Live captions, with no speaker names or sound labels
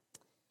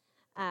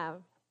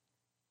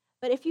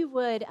But if you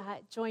would,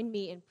 join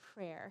me in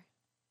prayer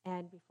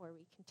and before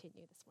we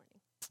continue this morning.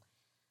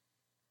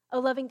 Oh,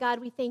 loving God,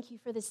 we thank you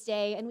for this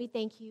day, and we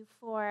thank you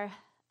for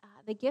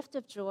the gift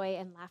of joy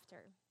and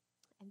laughter.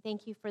 And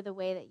thank you for the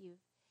way that you've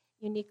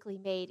uniquely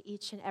made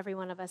each and every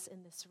one of us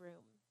in this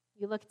room.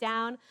 You look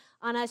down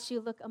on us, you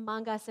look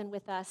among us and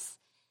with us,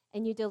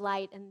 and you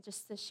delight in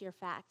just the sheer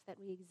fact that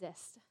we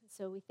exist.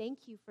 So we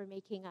thank you for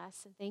making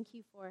us, and thank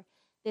you for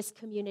this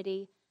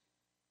community.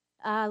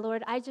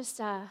 Lord, I just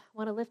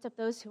want to lift up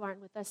those who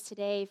aren't with us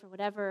today for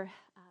whatever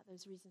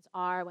those reasons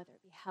are, whether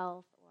it be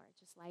health or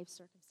just life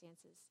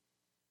circumstances.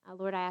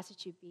 Lord, I ask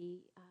that you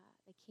be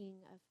the King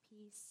of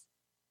peace.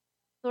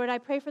 Lord, I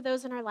pray for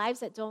those in our lives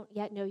that don't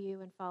yet know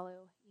you and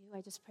follow you.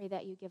 I just pray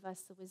that you give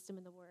us the wisdom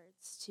and the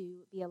words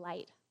to be a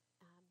light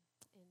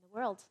in the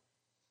world.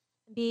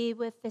 Be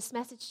with this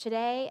message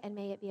today, and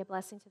may it be a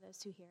blessing to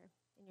those who hear.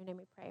 In your name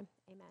we pray.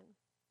 Amen.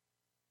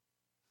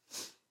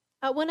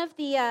 One of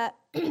the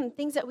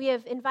things that we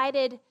have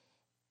invited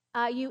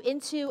you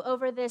into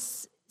over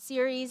this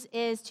series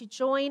is to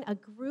join a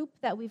group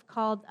that we've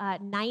called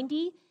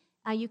 90.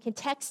 You can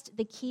text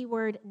the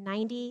keyword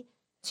 90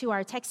 to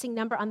our texting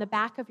number on the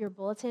back of your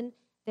bulletin.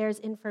 There's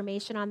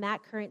information on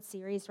that current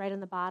series right on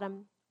the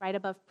bottom, right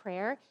above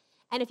prayer.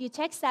 And if you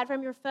text that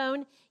from your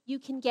phone, you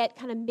can get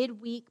kind of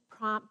midweek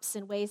prompts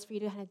and ways for you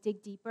to kind of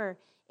dig deeper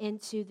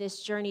into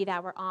this journey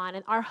that we're on.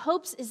 And our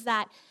hopes is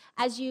that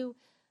as you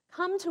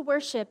come to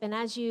worship and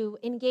as you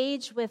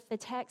engage with the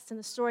text and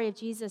the story of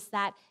Jesus,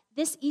 that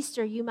this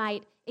Easter you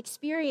might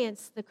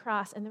experience the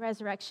cross and the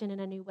resurrection in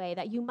a new way,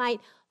 that you might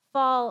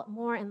fall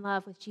more in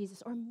love with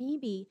Jesus. Or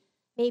maybe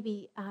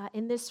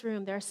in this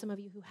room, there are some of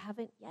you who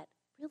haven't yet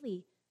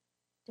really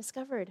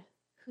discovered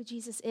who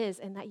Jesus is,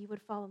 and that you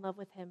would fall in love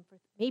with him for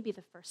maybe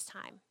the first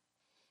time.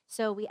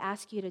 So we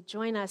ask you to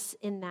join us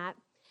in that.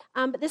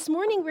 But this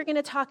morning, we're going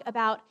to talk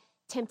about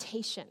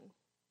temptation.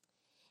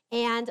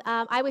 And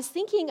I was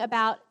thinking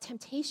about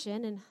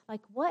temptation and,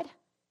 like, what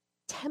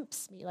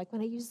tempts me? Like,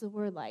 when I use the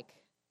word, like,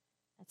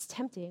 that's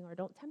tempting or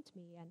don't tempt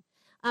me.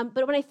 And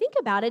but when I think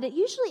about it, it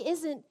usually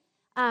isn't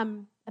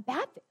a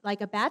bad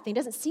thing. It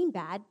doesn't seem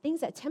bad.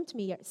 Things that tempt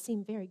me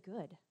seem very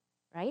good,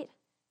 right?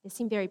 They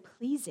seem very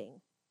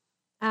pleasing.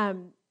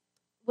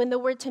 When the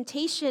word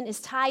temptation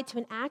is tied to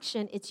an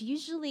action, it's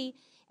usually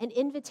an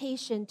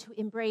invitation to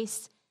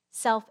embrace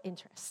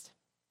self-interest.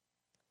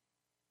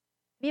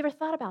 Have you ever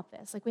thought about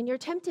this? Like, when you're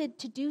tempted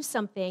to do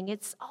something,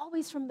 it's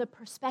always from the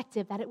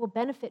perspective that it will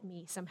benefit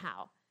me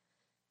somehow.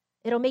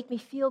 It'll make me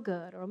feel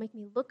good, or it'll make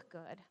me look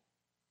good.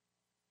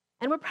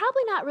 And we're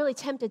probably not really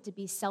tempted to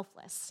be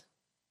selfless,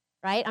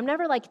 right? I'm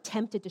never, like,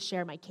 tempted to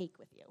share my cake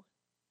with you.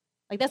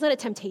 Like, that's not a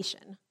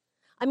temptation.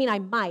 I mean, I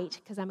might,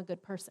 because I'm a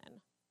good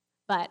person,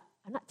 but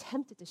I'm not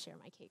tempted to share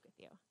my cake with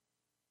you.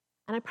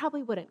 And I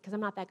probably wouldn't, because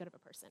I'm not that good of a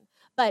person.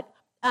 But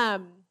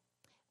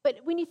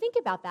when you think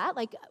about that,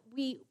 like,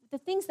 the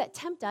things that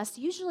tempt us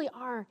usually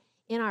are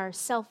in our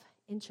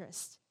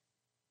self-interest.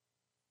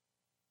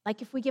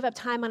 Like, if we give up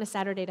time on a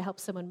Saturday to help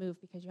someone move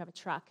because you have a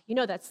truck, you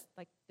know that's,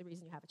 like, the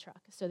reason you have a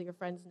truck, so that your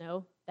friends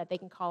know that they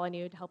can call on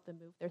you to help them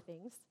move their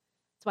things.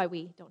 That's why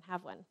we don't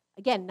have one.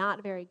 Again,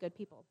 not very good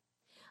people.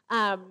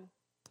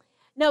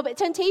 No, but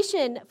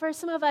temptation, for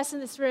some of us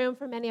in this room,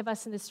 for many of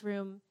us in this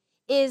room,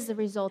 is the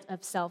result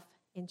of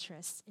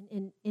self-interest,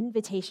 an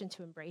invitation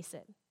to embrace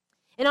it.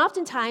 And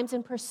oftentimes,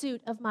 in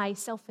pursuit of my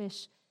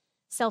selfish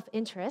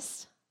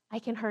self-interest, I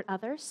can hurt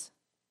others.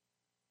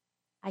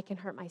 I can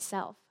hurt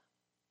myself.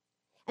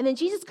 And then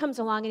Jesus comes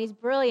along, and he's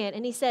brilliant,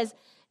 and he says,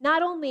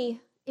 not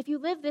only, if you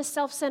live this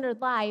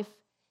self-centered life,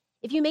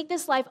 if you make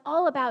this life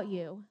all about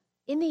you,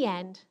 in the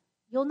end,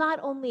 you'll not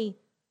only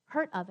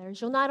hurt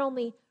others, you'll not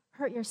only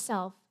hurt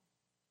yourself,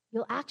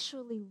 you'll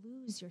actually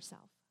lose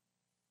yourself.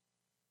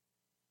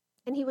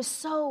 And he was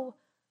so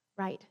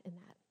right in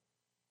that.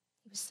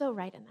 He was so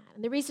right in that.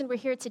 And the reason we're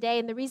here today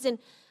and the reason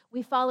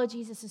we follow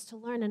Jesus is to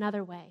learn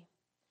another way.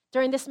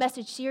 During this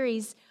message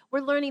series,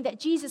 we're learning that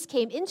Jesus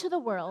came into the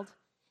world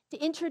to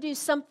introduce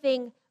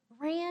something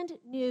brand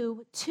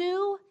new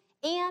to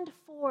and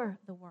for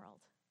the world.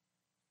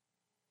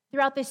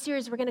 Throughout this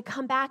series, we're going to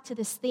come back to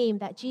this theme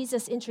that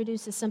Jesus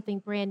introduces something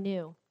brand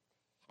new.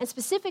 And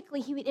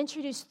specifically, he would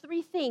introduce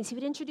three things. He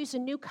would introduce a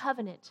new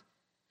covenant,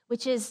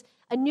 which is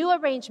a new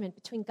arrangement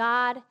between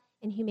God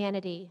and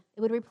humanity.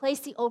 It would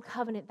replace the old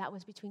covenant that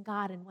was between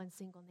God and one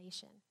single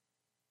nation.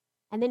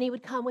 And then he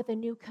would come with a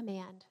new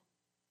command,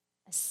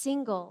 a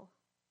single,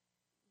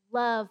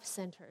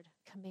 love-centered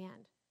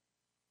command.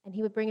 And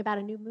he would bring about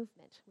a new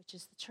movement, which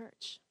is the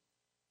church.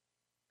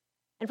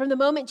 And from the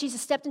moment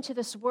Jesus stepped into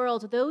this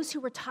world, those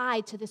who were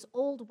tied to this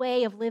old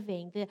way of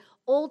living, the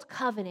old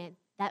covenant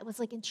that was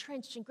like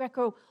entrenched in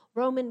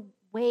Greco-Roman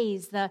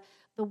ways, the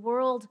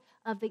world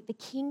of the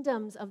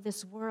kingdoms of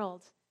this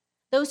world,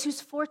 those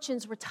whose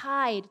fortunes were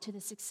tied to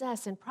the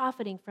success and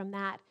profiting from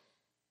that,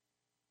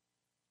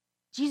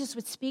 Jesus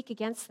would speak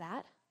against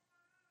that,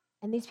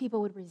 and these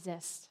people would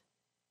resist.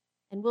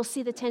 And we'll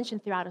see the tension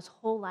throughout his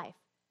whole life.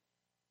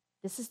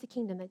 This is the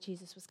kingdom that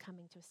Jesus was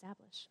coming to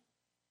establish.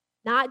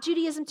 Not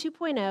Judaism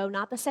 2.0,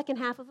 not the second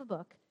half of a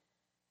book.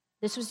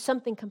 This was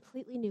something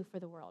completely new for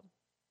the world.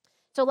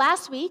 So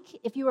last week,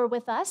 if you were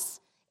with us,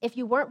 if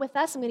you weren't with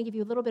us, I'm going to give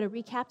you a little bit of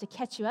recap to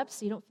catch you up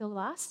so you don't feel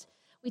lost.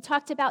 We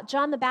talked about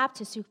John the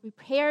Baptist who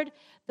prepared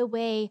the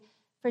way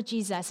for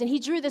Jesus. And he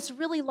drew this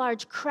really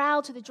large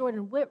crowd to the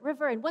Jordan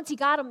River. And once he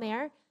got them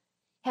there,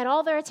 had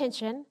all their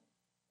attention.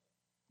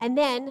 And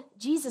then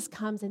Jesus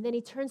comes and then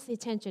he turns the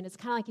attention. It's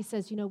kind of like he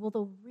says, will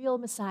the real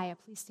Messiah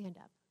please stand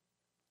up?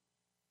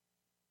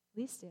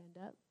 Please stand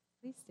up.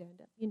 Please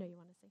stand up. You know you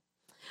want to sing.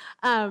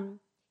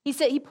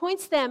 He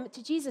points them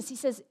to Jesus. He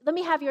says, let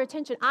me have your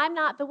attention. I'm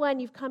not the one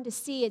you've come to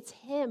see. It's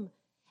him.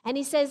 And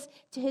he says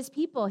to his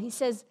people, he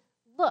says,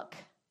 look,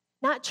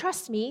 not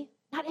trust me,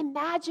 not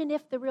imagine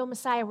if the real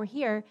Messiah were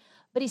here,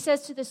 but he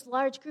says to this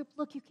large group,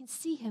 look, you can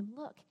see him.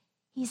 Look,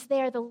 he's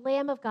there, the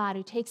Lamb of God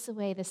who takes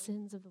away the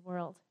sins of the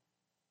world.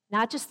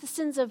 Not just the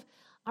sins of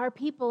our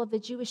people, of the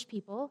Jewish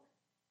people,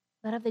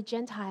 but of the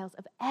Gentiles,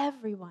 of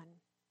everyone.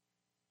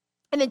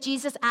 And then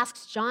Jesus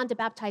asks John to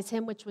baptize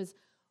him, which was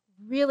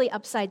really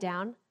upside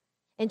down.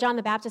 And John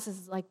the Baptist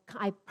is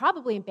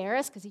probably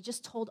embarrassed because he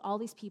just told all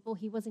these people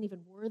he wasn't even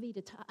worthy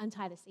to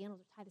untie the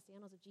sandals or tie the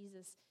sandals of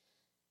Jesus.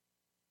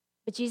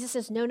 But Jesus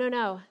says,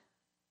 no,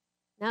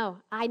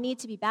 I need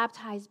to be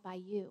baptized by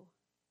you.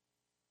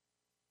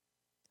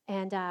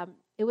 And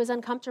it was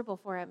uncomfortable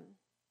for him.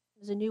 It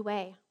was a new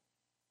way.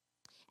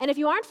 And if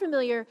you aren't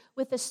familiar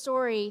with the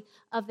story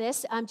of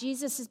this,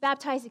 Jesus is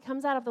baptized, he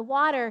comes out of the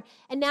water,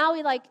 and now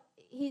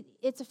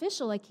it's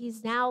official,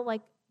 he's now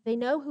they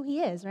know who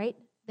he is, right?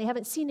 They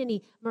haven't seen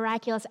any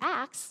miraculous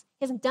acts.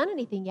 He hasn't done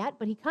anything yet,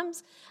 but he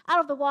comes out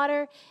of the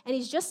water, and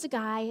he's just a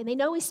guy, and they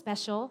know he's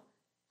special.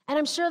 And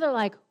I'm sure they're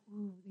like,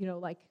 ooh,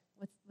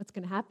 what's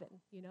going to happen,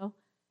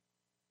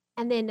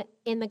 And then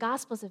in the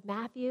Gospels of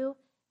Matthew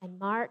and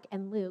Mark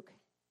and Luke,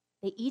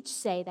 they each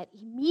say that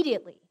he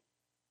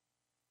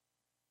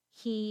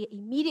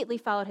immediately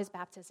followed his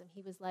baptism.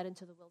 He was led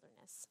into the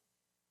wilderness.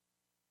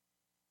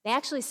 They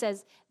actually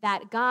says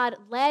that God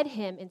led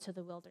him into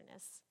the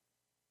wilderness.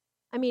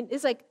 I mean,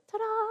 it's like,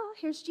 ta-da,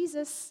 here's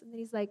Jesus. And then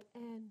he's like,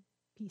 and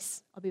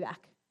peace, I'll be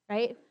back,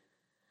 right?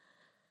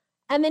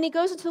 And then he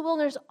goes into the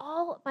wilderness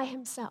all by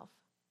himself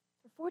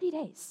for 40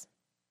 days.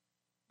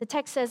 The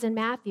text says in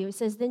Matthew, it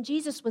says, then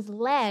Jesus was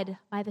led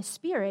by the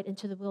Spirit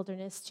into the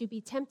wilderness to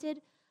be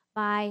tempted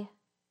by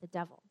the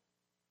devil.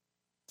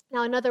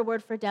 Now, another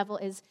word for devil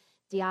is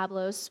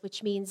diablos,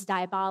 which means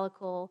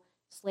diabolical,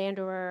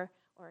 slanderer,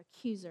 or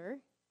accuser.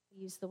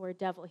 We use the word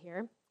devil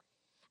here.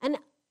 And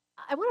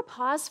I want to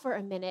pause for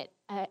a minute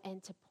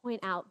and to point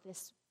out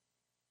this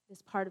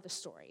part of the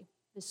story,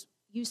 this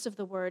use of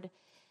the word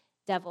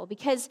devil.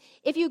 Because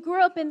if you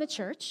grew up in the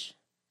church,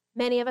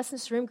 many of us in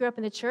this room grew up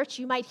in the church,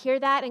 you might hear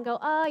that and go,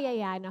 oh,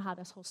 yeah, I know how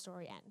this whole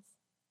story ends,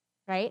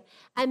 right?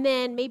 And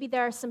then maybe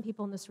there are some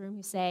people in this room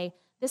who say,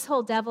 this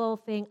whole devil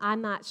thing,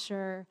 I'm not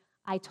sure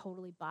I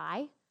totally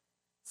buy.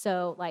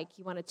 So,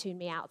 you want to tune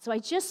me out. So I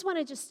just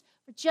want to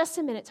for just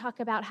a minute, talk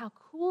about how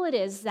cool it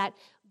is that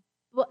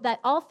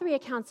all three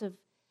accounts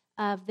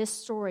of this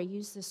story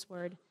use this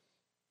word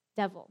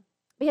devil.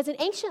 Because in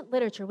ancient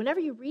literature, whenever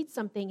you read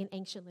something in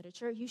ancient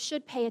literature, you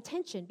should pay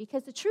attention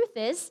because the truth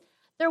is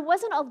there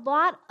wasn't a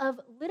lot of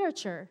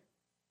literature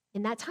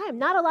in that time.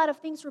 Not a lot of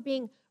things were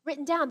being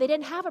written down. They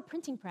didn't have a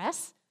printing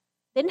press.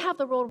 They didn't have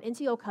the role into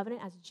the Old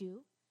Covenant as a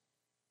Jew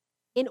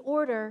in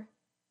order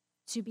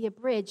to be a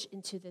bridge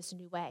into this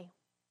new way.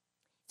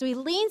 So he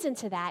leans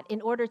into that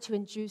in order to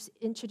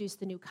introduce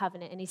the new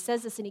covenant. And he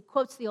says this, and he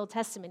quotes the Old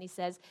Testament. He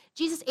says,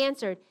 Jesus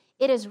answered,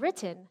 it is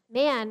written,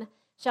 man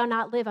shall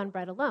not live on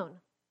bread alone.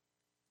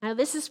 Now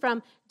this is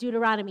from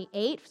Deuteronomy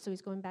 8, so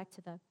he's going back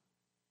to the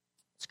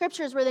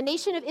scriptures where the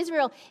nation of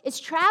Israel is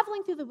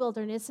traveling through the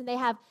wilderness and they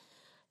have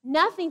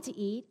nothing to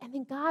eat, and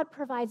then God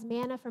provides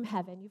manna from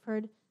heaven.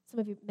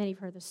 Many have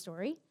heard this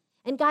story.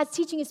 And God's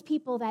teaching his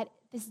people that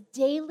this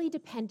daily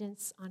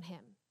dependence on him.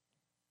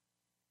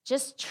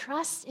 Just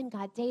trust in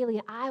God daily,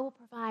 and I will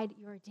provide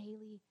your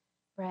daily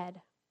bread.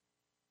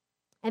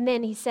 And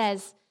then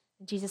Jesus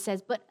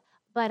says, but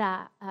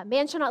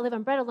man shall not live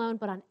on bread alone,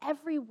 but on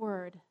every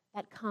word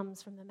that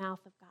comes from the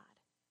mouth of God.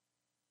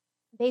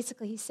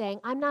 Basically, he's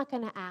saying, I'm not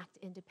going to act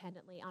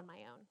independently on my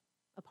own,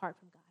 apart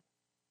from God.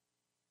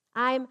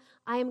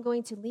 I am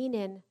going to lean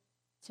in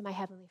to my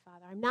Heavenly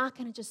Father. I'm not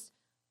going to just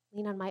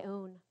lean on my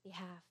own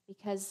behalf,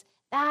 because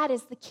that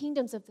is the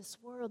kingdoms of this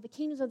world. The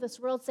kingdoms of this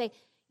world say,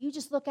 you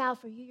just look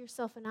out for you,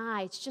 yourself, and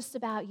I. It's just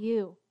about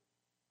you.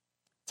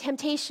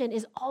 Temptation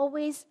is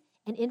always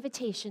an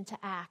invitation to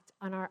act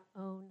on our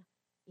own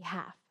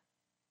behalf.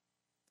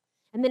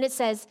 And then it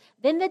says,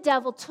 then the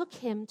devil took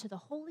him to the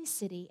holy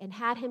city and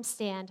had him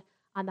stand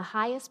on the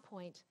highest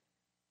point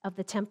of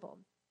the temple.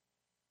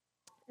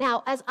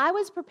 Now, as I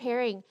was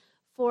preparing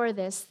for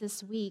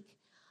this week,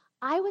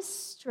 I was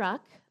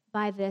struck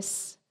by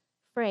this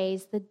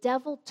phrase, the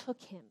devil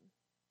took him.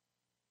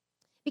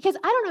 Because I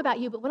don't know about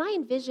you, but when I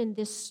envision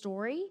this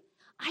story,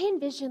 I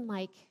envision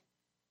like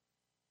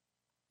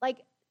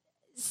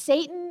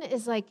Satan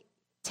is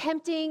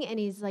tempting and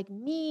he's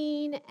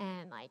mean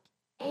and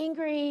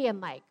angry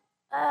and like,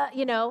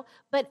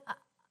 but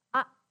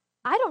I,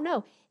 I don't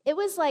know. It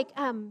was like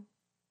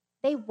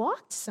they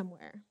walked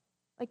somewhere,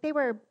 like they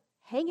were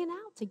hanging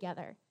out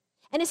together.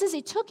 And it says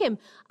he took him,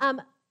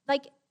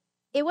 like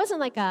it wasn't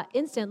like a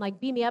instant, like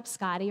beam me up,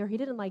 Scotty, or he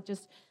didn't like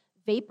just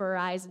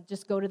vaporize and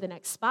just go to the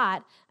next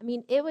spot. I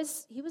mean, he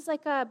was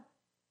like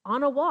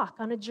on a walk,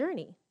 on a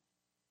journey.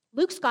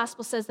 Luke's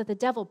gospel says that the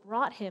devil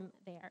brought him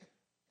there.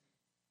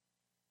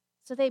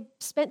 So they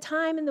spent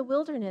time in the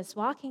wilderness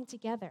walking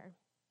together.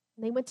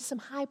 And they went to some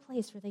high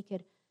place where they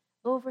could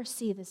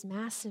oversee this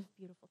massive,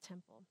 beautiful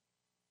temple.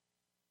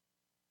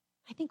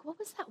 I think, what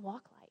was that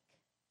walk like?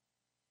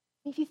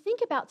 I mean, if you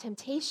think about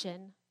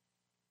temptation,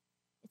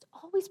 it's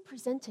always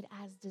presented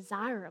as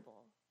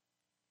desirable.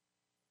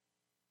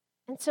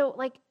 And so,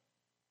 like,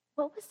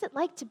 what was it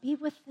like to be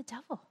with the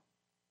devil?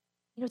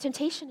 You know,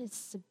 temptation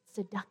is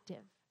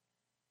seductive,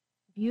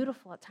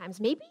 beautiful at times.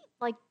 Maybe,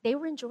 like, they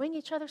were enjoying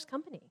each other's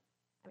company.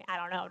 I mean, I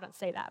don't know, don't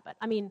say that, but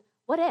I mean,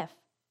 what if?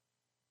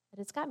 But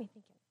it's got me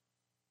thinking.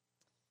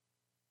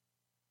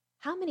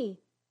 How many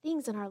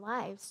things in our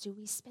lives do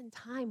we spend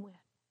time with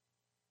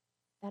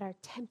that are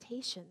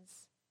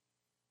temptations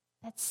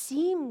that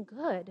seem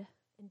good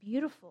and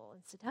beautiful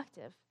and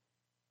seductive,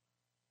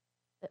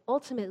 but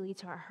ultimately lead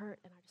to our hurt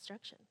and our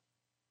destruction?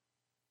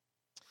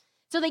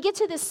 So they get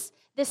to this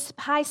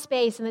high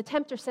space, and the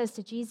tempter says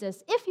to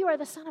Jesus, if you are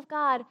the Son of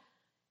God,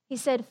 he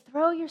said,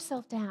 throw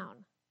yourself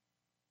down.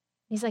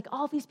 He's like,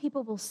 all these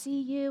people will see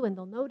you, and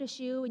they'll notice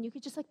you, and you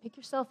could just like pick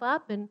yourself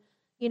up and,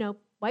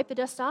 wipe the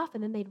dust off,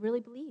 and then they'd really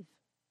believe.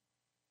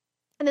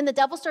 And then the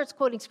devil starts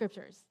quoting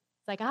scriptures.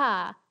 It's like,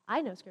 I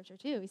know scripture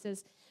too. He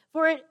says,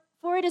 for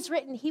it is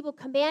written, he will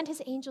command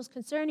his angels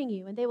concerning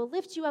you, and they will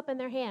lift you up in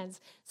their hands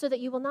so that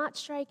you will not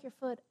strike your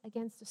foot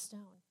against a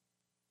stone.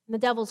 And the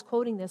devil's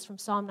quoting this from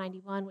Psalm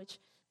 91, which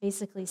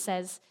basically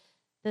says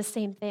the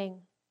same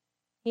thing.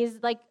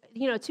 He's like,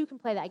 two can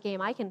play that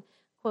game. I can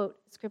quote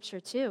scripture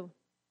too.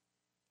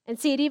 And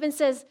see, it even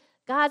says,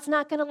 God's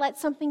not going to let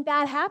something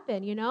bad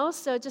happen,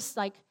 So just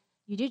like,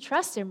 you do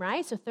trust him,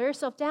 right? So throw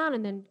yourself down,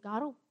 and then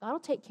God will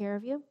take care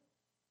of you.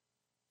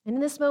 And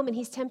in this moment,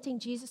 he's tempting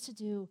Jesus to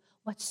do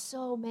what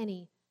so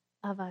many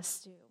of us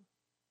do.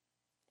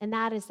 And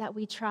that is that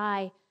we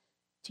try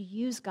to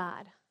use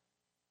God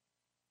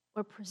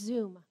or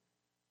presume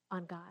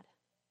on God.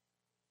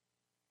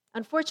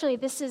 Unfortunately,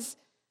 this is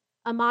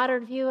a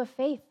modern view of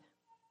faith,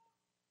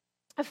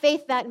 a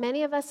faith that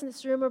many of us in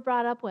this room are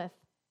brought up with,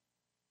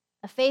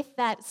 a faith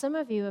that some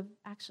of you have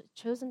actually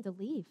chosen to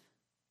leave.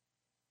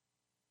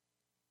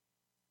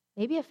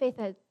 Maybe a faith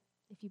that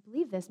if you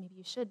believe this, maybe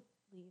you should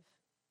leave.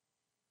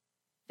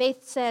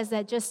 Faith says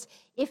that just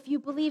if you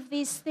believe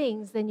these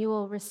things, then you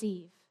will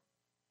receive.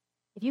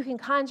 If you can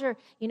conjure,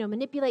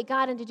 manipulate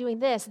God into doing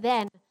this,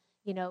 then,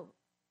 you'll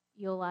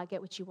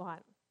get what you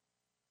want.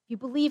 If you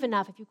believe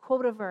enough, if you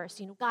quote a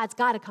verse, God's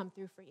got to come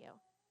through for you.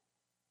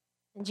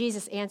 And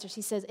Jesus answers,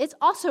 he says, it's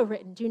also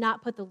written, do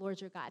not put the Lord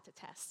your God to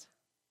test.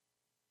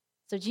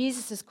 So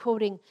Jesus is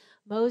quoting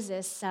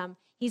Moses.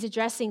 He's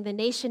addressing the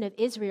nation of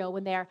Israel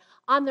when they're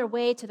on their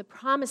way to the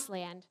promised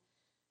land.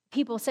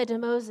 People said to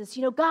Moses,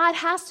 God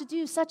has to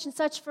do such and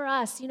such for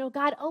us.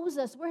 God owes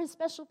us. We're his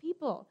special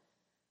people.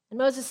 And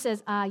Moses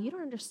says, you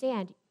don't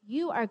understand.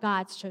 You are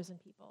God's chosen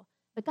people.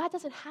 But God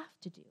doesn't have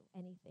to do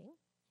anything.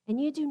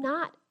 And you do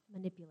not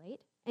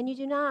manipulate. And you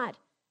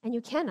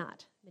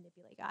cannot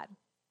manipulate God.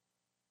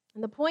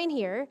 And the point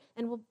here,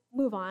 and we'll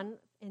move on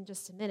in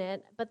just a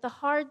minute, but the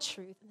hard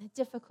truth and the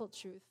difficult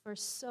truth for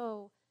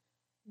so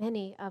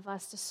many of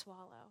us to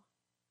swallow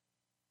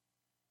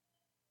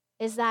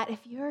is that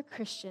if you're a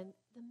Christian,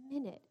 the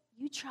minute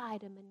you try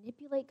to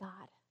manipulate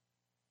God,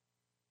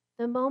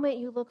 the moment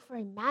you look for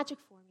a magic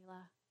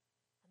formula,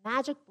 a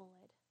magic bullet,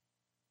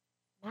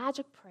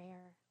 magic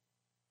prayer,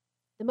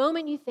 the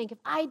moment you think, if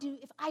I do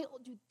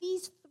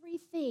these three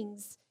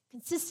things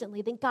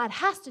consistently, then God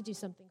has to do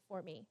something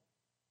for me.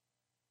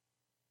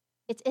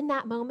 It's in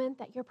that moment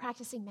that you're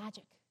practicing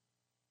magic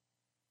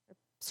or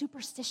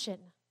superstition.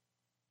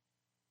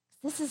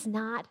 This is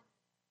not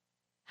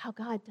how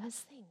God does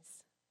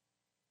things.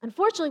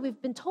 Unfortunately,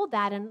 we've been told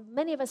that, and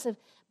many of us have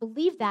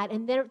believed that,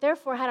 and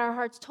therefore had our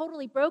hearts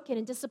totally broken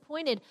and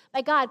disappointed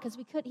by God because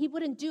he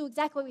wouldn't do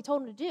exactly what we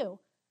told him to do.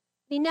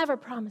 He never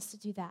promised to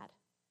do that.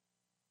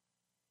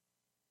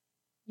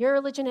 Your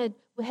religion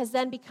has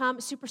then become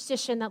a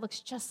superstition that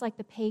looks just like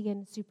the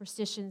pagan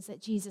superstitions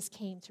that Jesus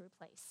came to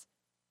replace.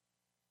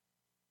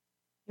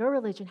 Your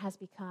religion has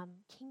become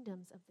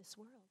kingdoms of this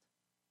world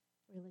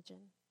religion.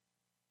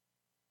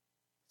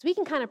 So we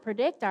can kind of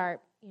predict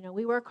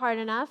we work hard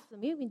enough,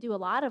 and we can do a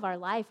lot of our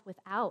life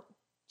without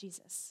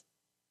Jesus.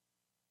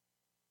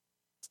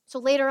 So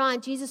later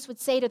on, Jesus would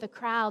say to the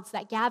crowds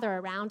that gather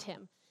around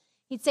him,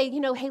 he'd say,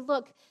 hey,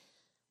 look,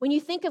 when you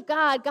think of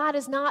God, God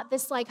is not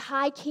this like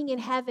high king in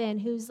heaven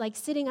who's like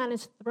sitting on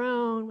his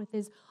throne with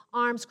his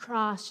arms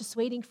crossed, just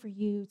waiting for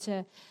you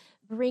to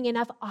bring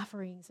enough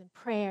offerings and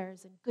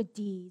prayers and good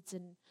deeds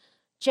and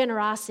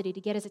generosity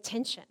to get his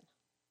attention.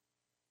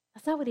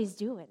 That's not what he's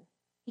doing.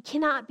 He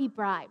cannot be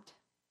bribed.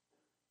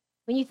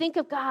 When you think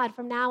of God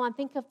from now on,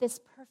 think of this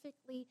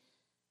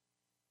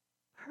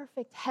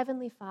perfect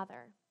Heavenly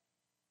Father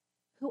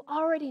who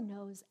already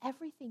knows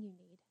everything you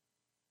need.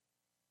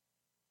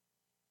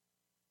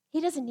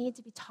 He doesn't need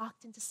to be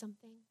talked into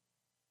something.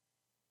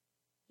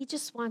 He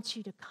just wants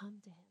you to come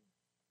to him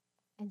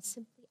and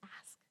simply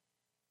ask.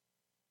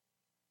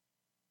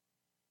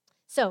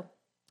 So,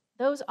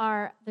 those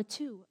are the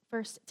two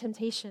first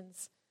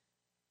temptations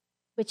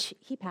which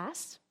he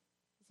passed,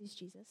 because he's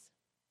Jesus.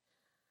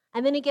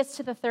 And then he gets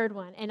to the third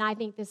one, and I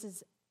think this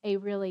is a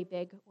really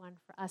big one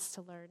for us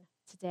to learn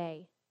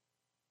today.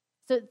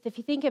 So if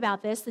you think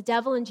about this, the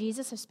devil and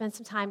Jesus have spent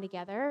some time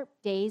together,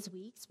 days,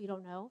 weeks, we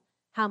don't know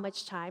how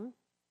much time.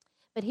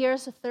 But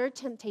here's the third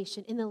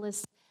temptation in the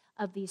list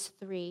of these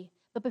three.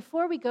 But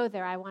before we go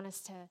there, I want us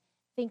to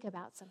think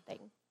about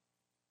something.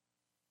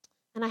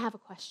 And I have a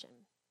question.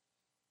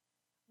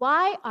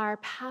 Why are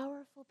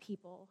powerful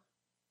people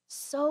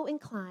so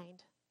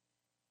inclined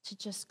to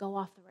just go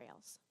off the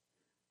rails?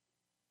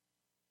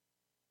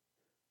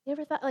 You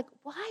ever thought,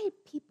 why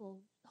people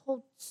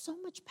hold so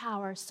much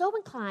power, so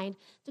inclined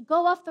to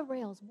go off the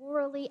rails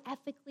morally,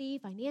 ethically,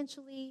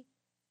 financially?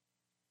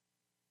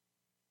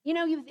 You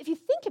know, if you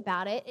think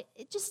about it,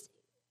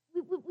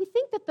 we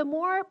think that the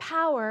more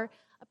power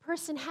a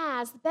person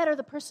has, the better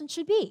the person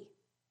should be.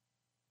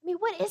 I mean,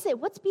 what is it?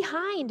 What's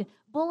behind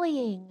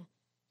bullying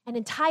and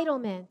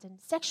entitlement and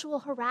sexual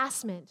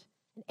harassment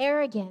and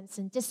arrogance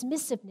and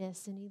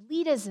dismissiveness and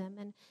elitism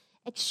and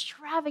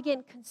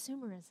extravagant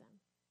consumerism?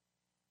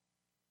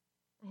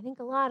 I think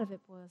a lot of it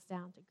boils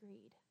down to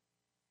greed,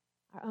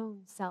 our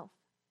own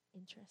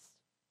self-interest.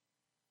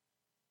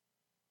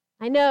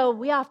 I know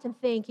we often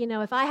think,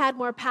 if I had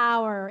more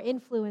power or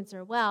influence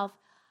or wealth,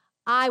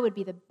 I would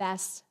be the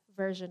best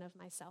version of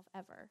myself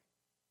ever.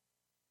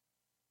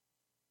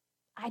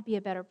 I'd be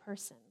a better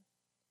person.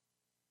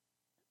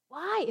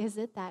 Why is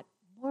it that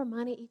more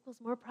money equals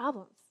more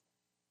problems?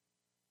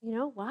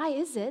 Why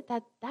is it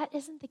that that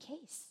isn't the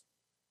case?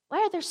 Why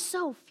are there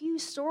so few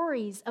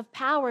stories of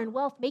power and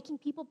wealth making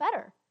people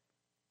better?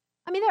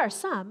 I mean, there are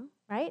some,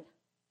 right?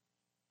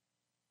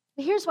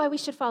 But here's why we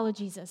should follow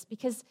Jesus,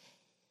 because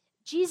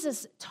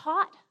Jesus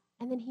taught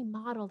and then he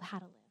modeled how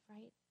to live,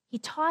 right? He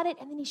taught it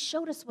and then he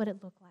showed us what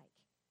it looked like.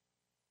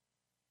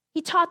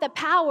 He taught that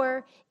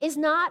power is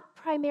not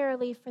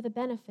primarily for the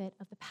benefit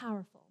of the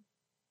powerful.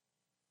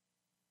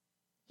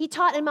 He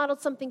taught and modeled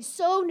something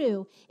so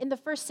new in the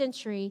first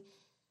century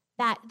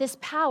that this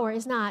power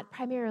is not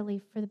primarily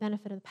for the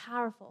benefit of the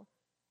powerful.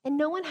 And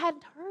no one had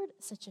heard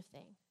such a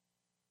thing.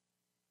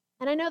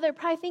 And I know they're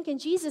probably thinking,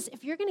 Jesus,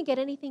 if you're going to get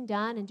anything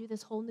done and do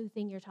this whole new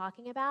thing you're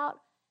talking about,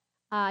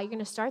 you're going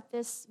to start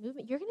this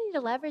movement, you're going to need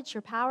to leverage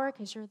your power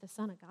because you're the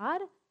Son of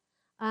God.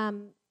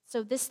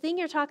 So this thing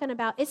you're talking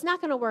about, it's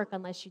not going to work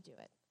unless you do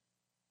it.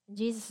 And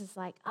Jesus is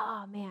like,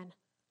 oh, man,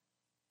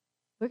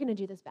 we're going to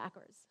do this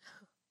backwards.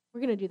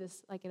 We're going to do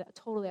this like in a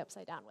totally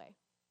upside down way.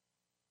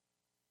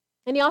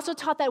 And he also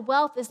taught that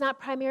wealth is not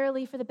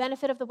primarily for the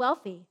benefit of the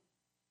wealthy.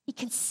 He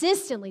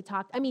consistently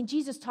talked,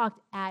 Jesus talked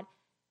at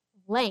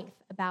length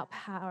about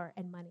power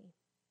and money.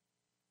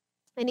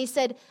 And he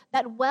said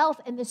that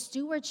wealth and the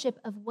stewardship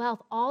of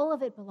wealth, all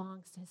of it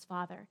belongs to his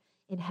Father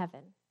in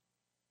heaven.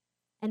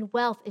 And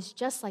wealth is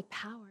just like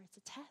power. It's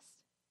a test.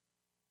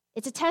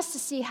 It's a test to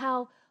see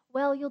how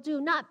well you'll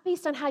do, not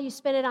based on how you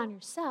spend it on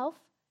yourself,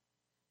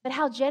 but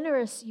how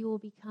generous you will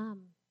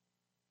become.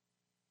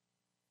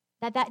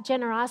 That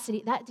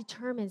generosity, that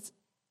determines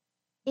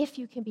if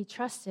you can be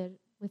trusted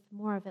with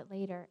more of it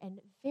later. And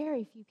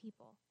very few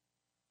people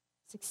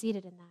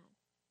succeeded in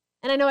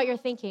that. And I know what you're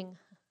thinking.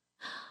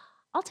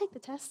 I'll take the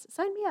test.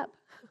 Sign me up.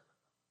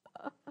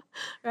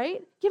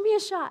 Right? Give me a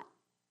shot.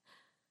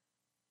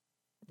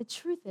 The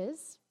truth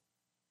is,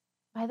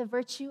 by the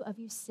virtue of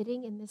you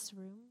sitting in this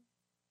room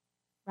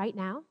right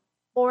now,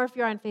 or if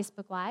you're on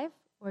Facebook Live,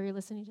 or you're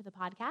listening to the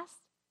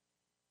podcast,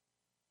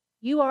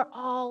 you are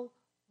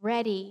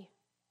already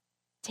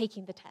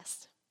taking the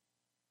test.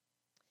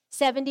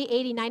 70,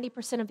 80,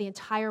 90% of the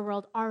entire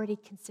world already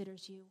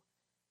considers you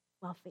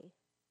wealthy.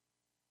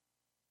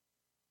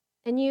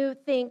 And you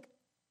think,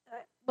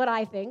 what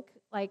I think,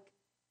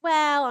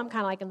 well, I'm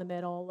kind of like in the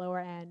middle, lower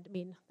end. I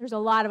mean, there's a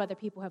lot of other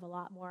people who have a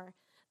lot more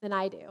than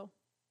I do.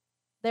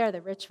 They're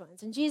the rich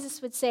ones. And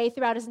Jesus would say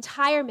throughout his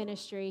entire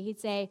ministry, he'd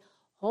say,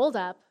 hold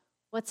up,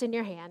 what's in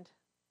your hand?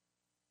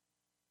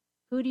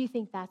 Who do you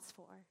think that's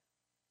for?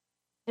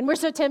 And we're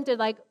so tempted,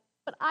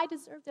 but I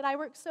deserved it. I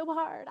worked so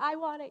hard. I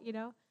want it,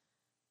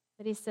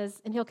 But he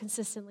says, and he'll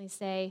consistently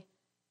say,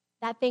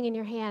 that thing in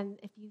your hand,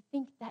 if you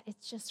think that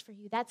it's just for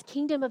you, that's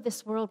kingdom of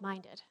this world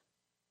minded.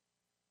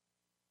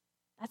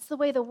 That's the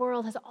way the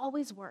world has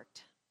always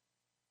worked.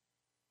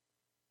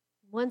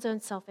 One's own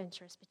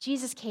self-interest. But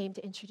Jesus came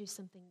to introduce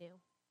something new,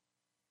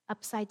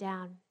 upside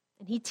down.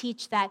 And he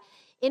teach that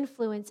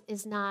influence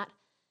is not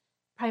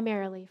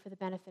primarily for the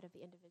benefit of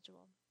the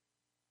individual.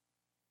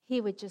 He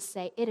would just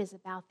say, it is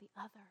about the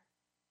other.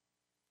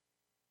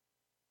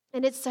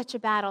 And it's such a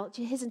battle.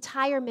 His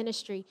entire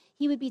ministry,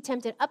 he would be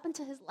tempted up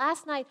until his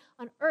last night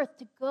on earth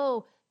to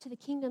go to the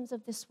kingdoms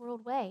of this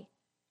world way.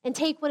 and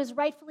take what is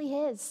rightfully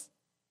his.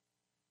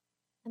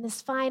 And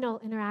this final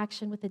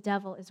interaction with the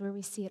devil is where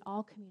we see it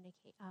all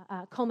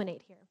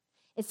culminate here.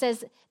 It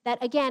says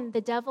that, again,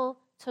 the devil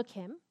took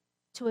him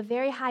to a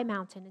very high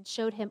mountain and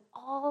showed him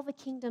all the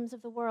kingdoms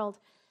of the world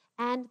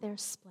and their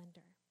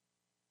splendor.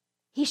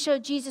 He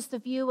showed Jesus the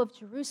view of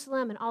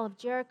Jerusalem and all of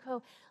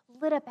Jericho,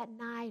 lit up at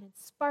night and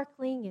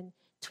sparkling and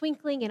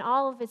twinkling in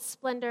all of its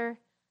splendor,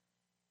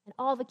 and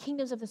all the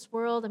kingdoms of this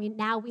world. I mean,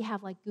 now we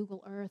have like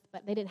Google Earth,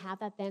 but they didn't have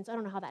that then, so I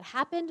don't know how that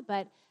happened,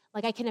 but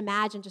like I can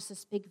imagine just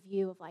this big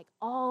view of like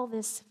all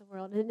this of the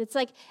world. And it's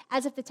like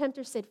as if the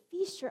tempter said,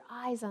 feast your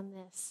eyes on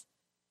this.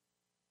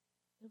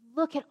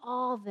 Look at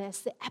all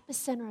this, the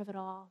epicenter of it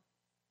all.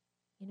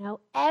 You know,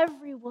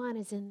 everyone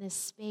is in this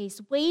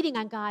space, waiting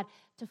on God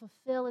to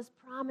fulfill his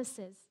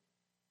promises,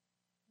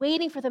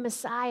 waiting for the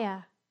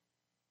Messiah.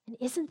 And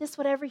isn't this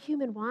what every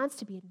human wants?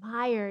 To be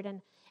admired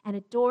and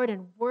adored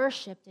and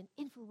worshiped and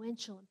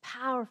influential and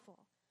powerful.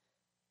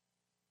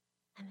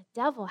 And the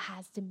devil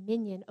has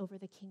dominion over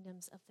the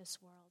kingdoms of this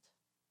world.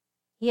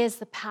 He has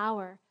the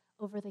power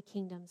over the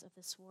kingdoms of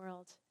this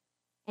world.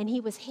 And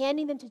he was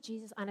handing them to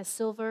Jesus on a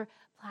silver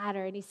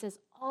platter. And he says,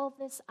 all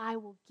this I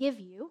will give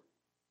you.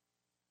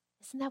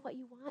 Isn't that what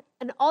you want?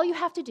 And all you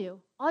have to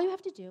do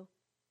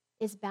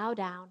is bow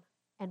down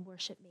and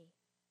worship me.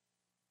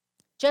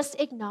 Just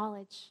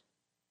acknowledge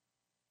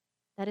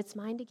that it's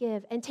mine to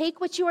give and take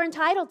what you are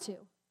entitled to.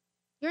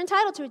 You're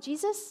entitled to it,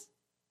 Jesus.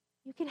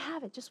 You can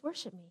have it. Just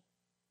worship me.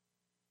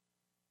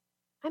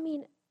 I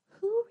mean,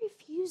 who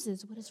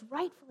refuses what is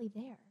rightfully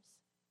theirs?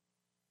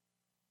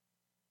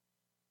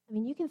 I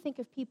mean, you can think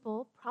of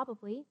people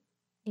probably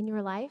in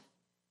your life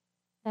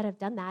that have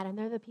done that, and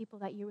they're the people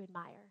that you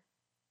admire,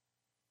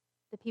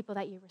 the people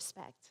that you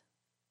respect,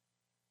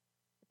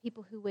 the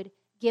people who would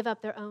give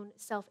up their own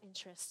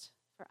self-interest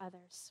for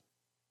others.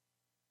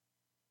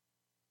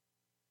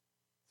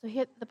 So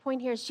here, the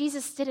point here is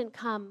Jesus didn't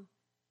come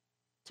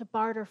to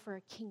barter for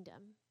a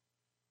kingdom.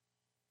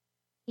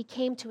 He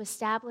came to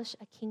establish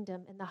a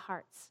kingdom in the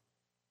hearts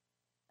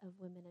of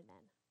women and men.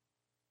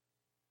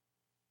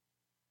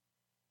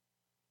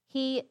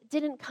 He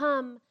didn't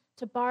come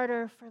to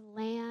barter for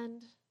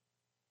land.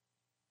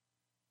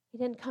 He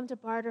didn't come to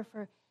barter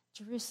for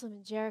Jerusalem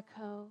and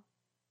Jericho.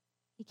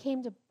 He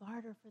came to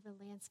barter for the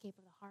landscape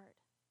of the heart.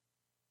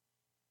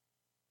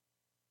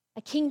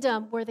 A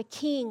kingdom where the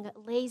king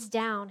lays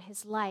down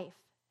his life,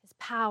 his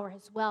power,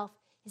 his wealth,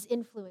 his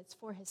influence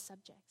for his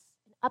subjects.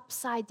 An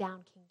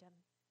upside-down kingdom.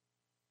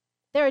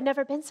 There had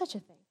never been such a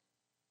thing.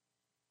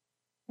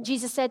 And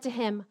Jesus said to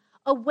him,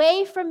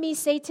 away from me,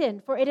 Satan,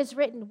 for it is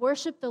written,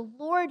 worship the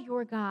Lord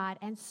your God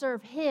and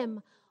serve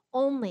him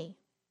only.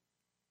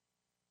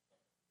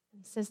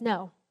 And he says,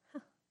 no,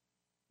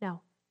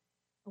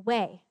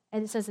 away.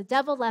 And it says the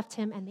devil left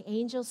him and the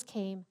angels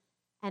came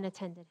and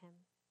attended him.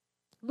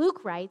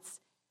 Luke writes,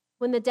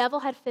 when the devil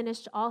had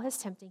finished all his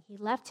tempting, he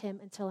left him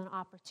until an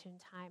opportune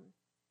time.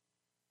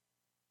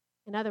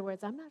 In other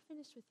words, I'm not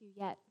finished with you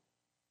yet.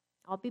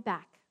 I'll be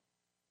back.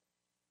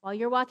 While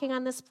you're walking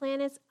on this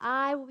planet,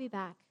 I will be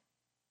back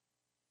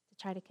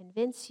to try to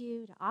convince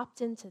you to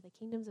opt into the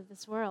kingdoms of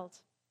this world.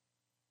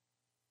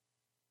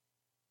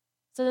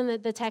 So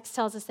then the text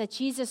tells us that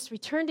Jesus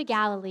returned to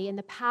Galilee in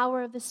the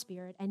power of the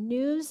Spirit, and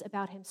news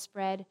about him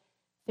spread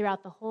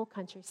throughout the whole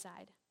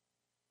countryside.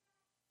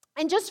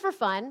 And just for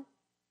fun,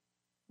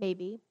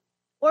 maybe,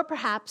 or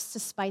perhaps to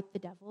spite the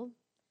devil,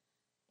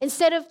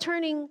 instead of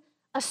turning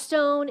a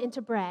stone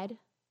into bread,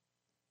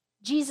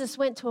 Jesus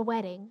went to a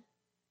wedding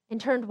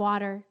and turned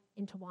water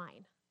into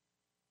wine.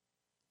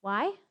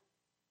 Why?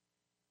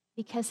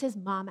 Because his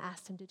mom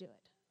asked him to do it.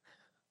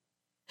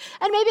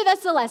 And maybe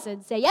that's the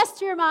lesson. Say yes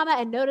to your mama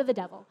and no to the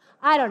devil.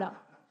 I don't know.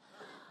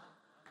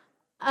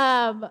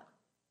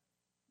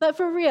 But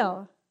for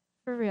real,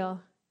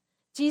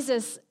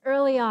 Jesus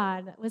early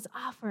on was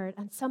offered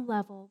on some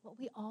level what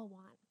we all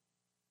want.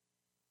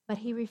 But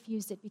he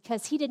refused it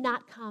because he did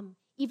not come,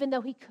 even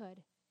though he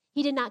could.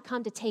 He did not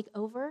come to take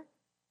over,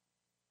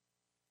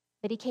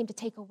 but he came to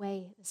take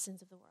away the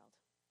sins of the world.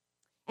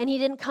 And he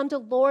didn't come to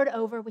lord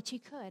over, which he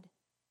could,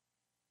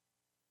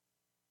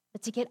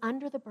 but to get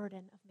under the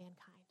burden of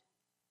mankind.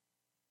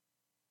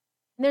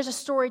 And there's a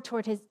story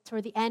toward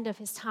the end of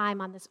his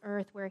time on this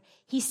earth where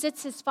he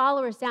sits his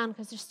followers down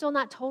because they're still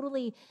not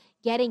totally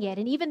getting it.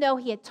 And even though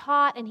he had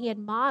taught and he had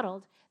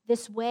modeled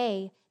this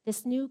way,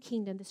 this new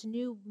kingdom, this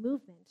new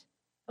movement,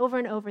 over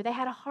and over, they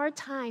had a hard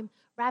time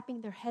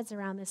wrapping their heads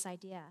around this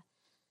idea.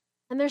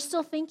 And they're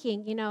still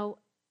thinking,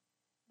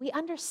 we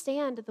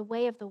understand the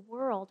way of the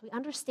world. We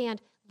understand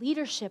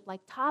leadership,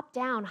 like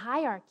top-down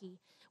hierarchy.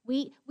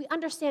 We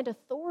understand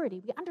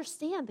authority. We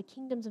understand the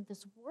kingdoms of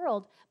this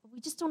world, but we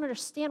just don't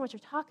understand what you're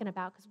talking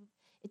about because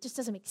it just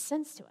doesn't make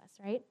sense to us,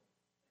 right?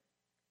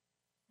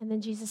 And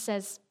then Jesus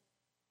says,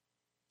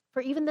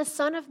 for even the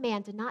Son of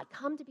Man did not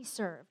come to be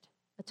served,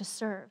 but to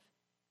serve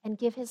and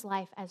give his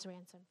life as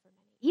ransom for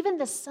many. Even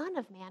the Son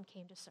of Man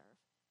came to serve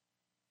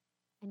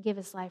and give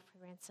his life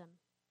for ransom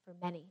for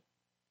many.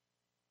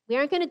 We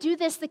aren't going to do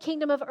this the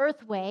kingdom of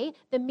earth way,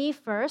 the me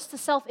first, the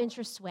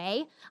self-interest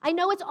way. I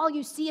know it's all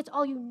you see, it's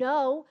all you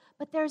know,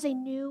 but there's a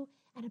new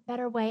and a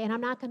better way, and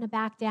I'm not going to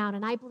back down.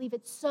 And I believe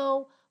it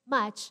so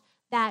much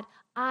that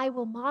I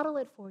will model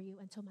it for you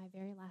until my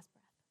very last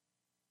breath.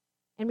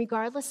 And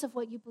regardless of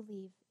what you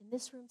believe in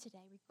this room today,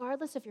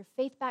 regardless of your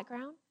faith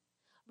background,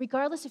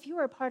 regardless if you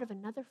are a part of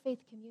another faith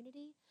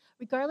community,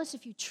 regardless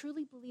if you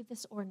truly believe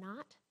this or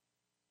not,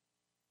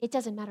 it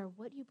doesn't matter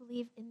what you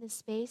believe in this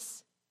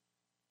space.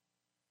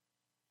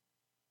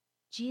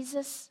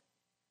 Jesus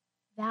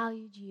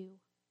valued you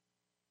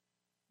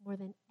more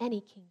than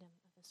any kingdom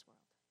of this world.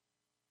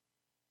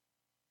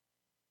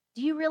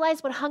 Do you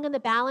realize what hung in the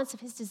balance of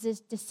his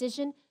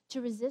decision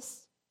to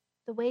resist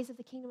the ways of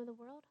the kingdom of the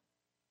world?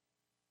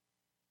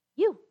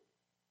 You.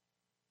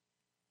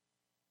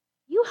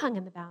 You hung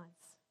in the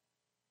balance.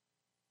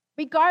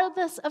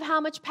 Regardless of how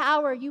much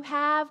power you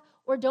have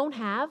or don't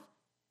have,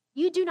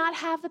 you do not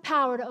have the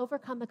power to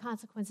overcome the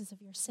consequences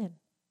of your sin.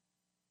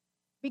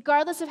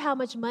 Regardless of how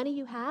much money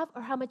you have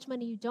or how much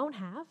money you don't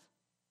have,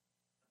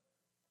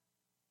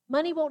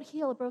 money won't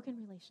heal a broken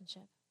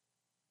relationship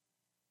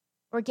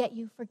or get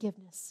you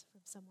forgiveness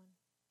from someone.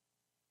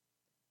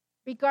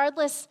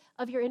 Regardless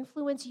of your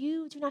influence,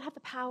 you do not have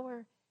the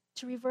power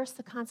to reverse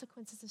the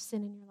consequences of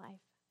sin in your life.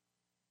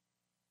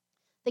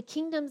 The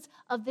kingdoms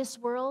of this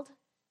world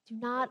do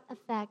not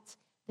affect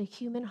the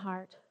human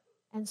heart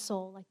and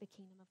soul like the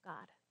kingdom of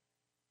God.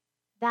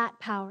 That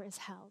power is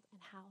held and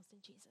housed in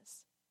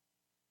Jesus.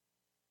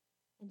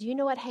 And do you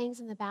know what hangs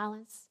in the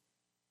balance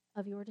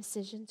of your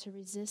decision to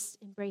resist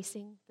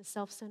embracing the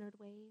self-centered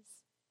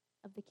ways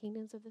of the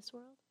kingdoms of this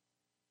world?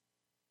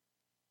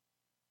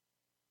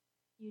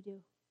 You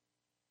do.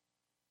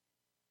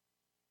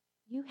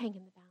 You hang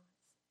in the balance.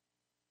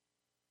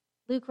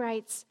 Luke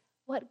writes,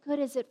 "What good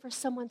is it for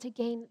someone to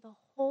gain the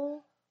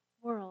whole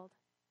world,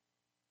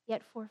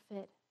 yet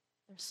forfeit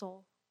their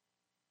soul?"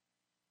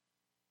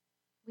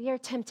 We are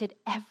tempted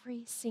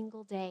every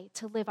single day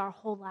to live our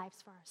whole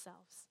lives for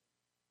ourselves.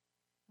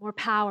 More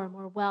power,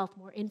 more wealth,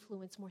 more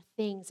influence, more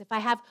things. If I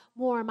have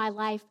more, my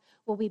life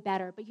will be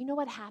better. But you know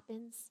what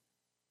happens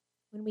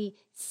when we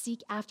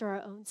seek after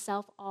our own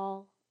self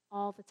all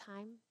the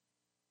time?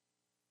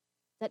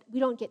 That we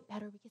don't get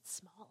better, we get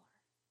smaller.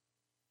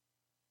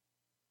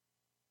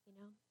 You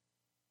know?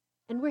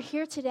 And we're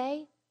here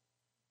today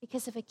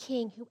because of a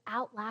king who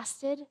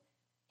outlasted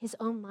his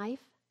own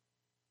life.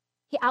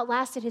 He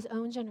outlasted his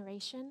own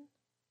generation.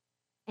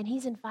 And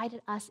he's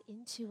invited us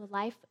into a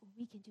life where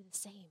we can do the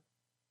same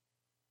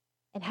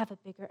and have a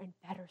bigger and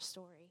better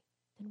story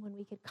than one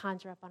we could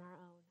conjure up on our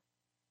own.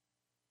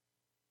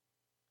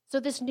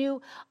 So this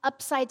new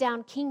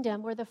upside-down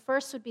kingdom where the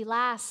first would be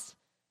last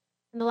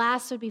and the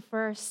last would be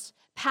first,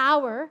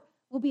 power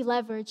will be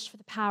leveraged for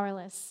the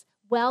powerless.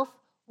 Wealth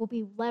will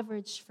be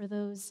leveraged for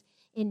those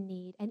in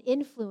need. And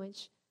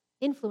influence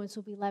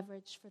will be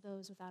leveraged for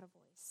those without a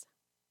voice.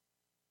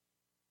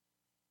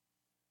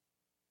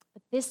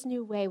 But this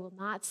new way will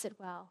not sit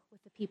well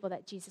with the people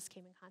that Jesus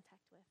came in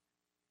contact with.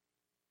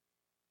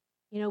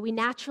 You know, we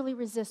naturally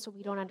resist what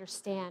we don't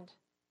understand.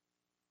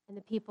 And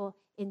the people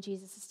in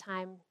Jesus'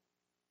 time,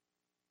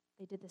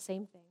 they did the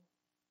same thing.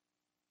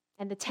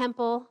 And the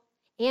temple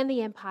and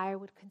the empire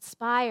would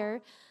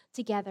conspire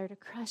together to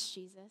crush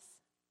Jesus.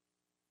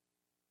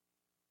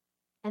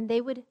 And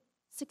they would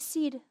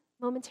succeed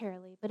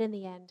momentarily, but in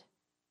the end,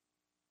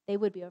 they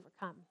would be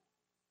overcome.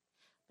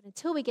 But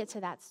until we get to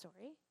that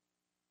story,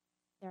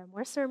 there are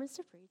more sermons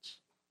to preach,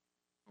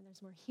 and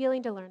there's more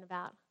healing to learn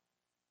about,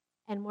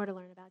 and more to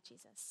learn about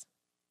Jesus.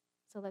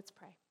 So let's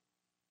pray.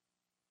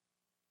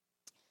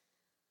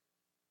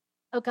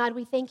 Oh God,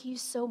 we thank you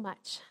so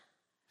much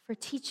for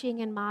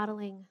teaching and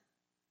modeling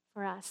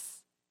for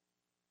us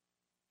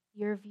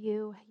your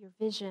view, your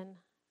vision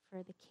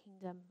for the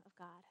kingdom of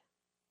God.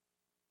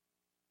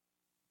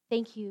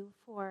 Thank you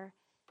for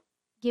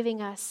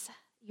giving us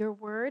your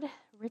word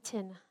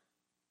written.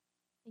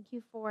 Thank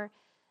you for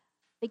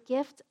the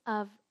gift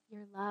of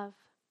your love.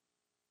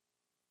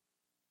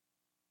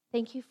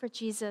 Thank you for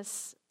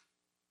Jesus.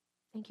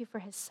 Thank you for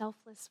his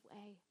selfless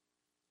way.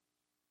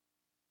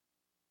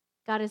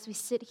 God, as we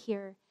sit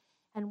here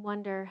and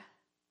wonder,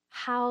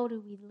 how do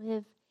we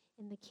live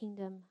in the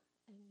kingdom,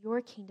 in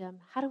your kingdom?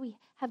 How do we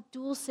have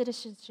dual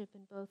citizenship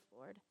in both,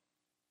 Lord?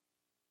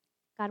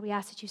 God, we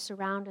ask that you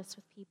surround us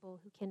with people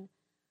who can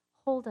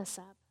hold us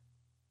up.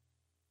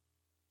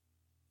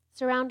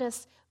 Surround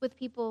us with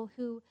people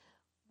who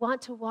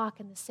want to walk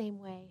in the same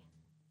way,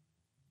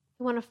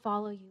 who want to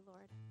follow you,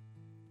 Lord.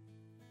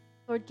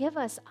 Lord, give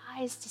us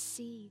eyes to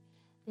see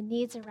the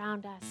needs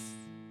around us.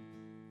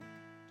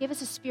 Give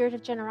us a spirit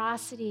of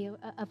generosity,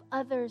 of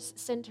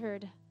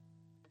others-centered.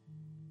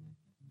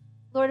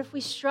 Lord, if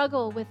we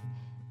struggle with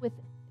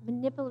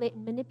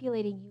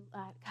manipulating you,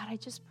 God, I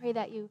just pray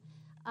that you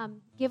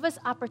give us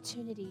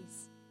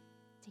opportunities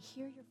to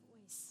hear your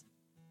voice,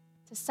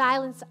 to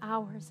silence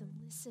ours and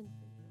listen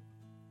for you.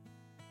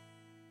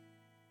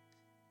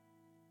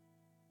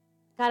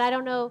 God, I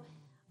don't know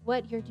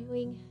what you're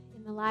doing in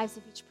in the lives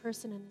of each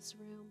person in this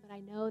room, but I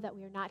know that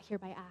we are not here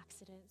by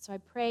accident. So I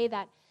pray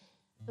that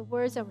the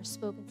words that were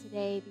spoken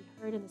today be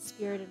heard in the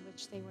spirit in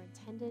which they were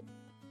intended.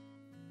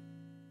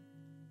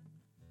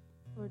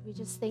 Lord, we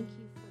just thank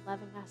you for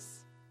loving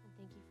us, and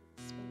thank you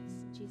for this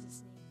space. In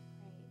Jesus' name.